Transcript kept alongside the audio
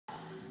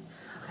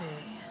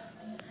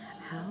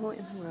How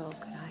in the world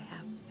could I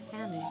have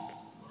panic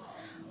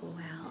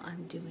while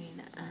I'm doing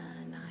a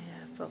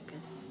Nia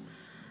focus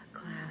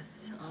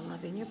class on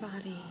loving your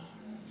body,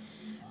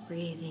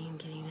 breathing,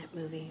 getting it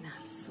moving?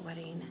 I'm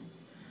sweating.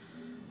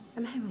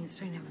 I'm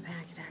starting to have a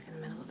panic attack in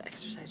the middle of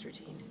exercise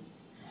routine.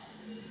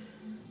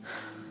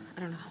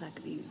 I don't know how that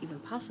could be even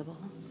possible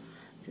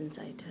since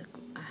I took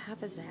a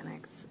half a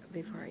Xanax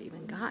before I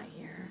even got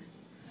here.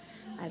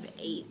 I've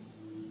ate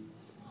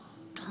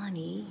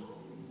plenty,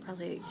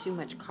 probably too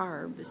much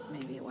carbs,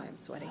 maybe why I'm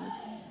sweating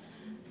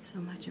so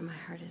much, and my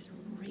heart is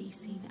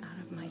racing out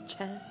of my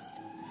chest.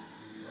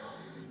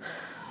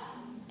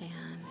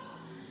 And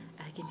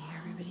I can hear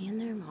everybody in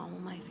there, all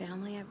my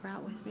family I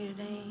brought with me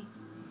today.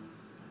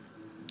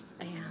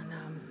 And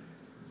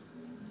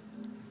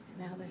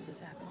now this is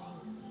happening.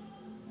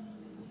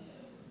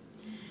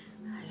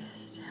 I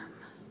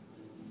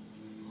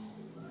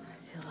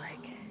feel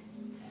like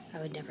I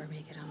would never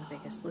make it on The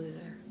Biggest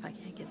Loser if I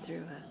can't get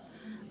through a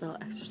little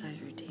exercise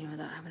routine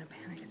without having a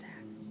panic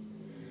attack.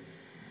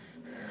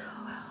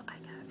 Well, I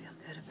gotta feel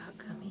good about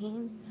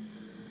coming.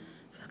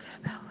 Feel good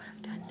about what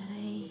I've done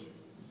today.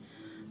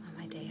 On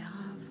my day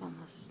off,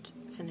 almost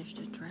finished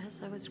a dress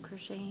I was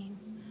crocheting.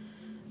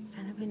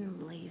 Kind of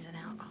been lazing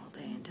out all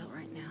day until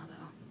right now,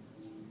 though.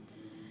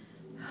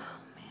 Oh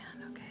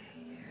man, okay,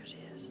 here she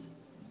is.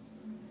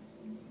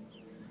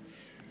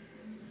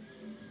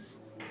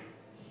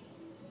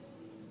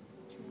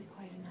 It's really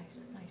quite a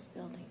nice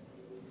building.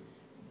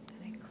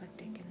 Kind of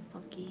eclectic and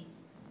funky.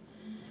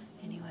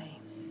 Anyway.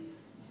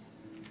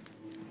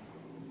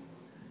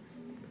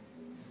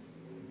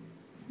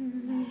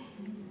 I'm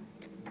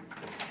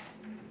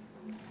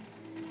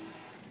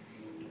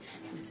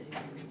sitting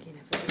here making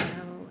a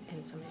video,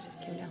 and somebody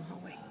just came down the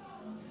hallway.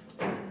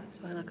 So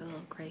I look a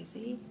little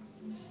crazy.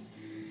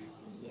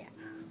 Yeah.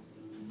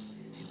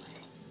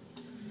 Anyway.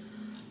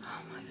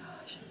 Oh my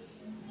gosh.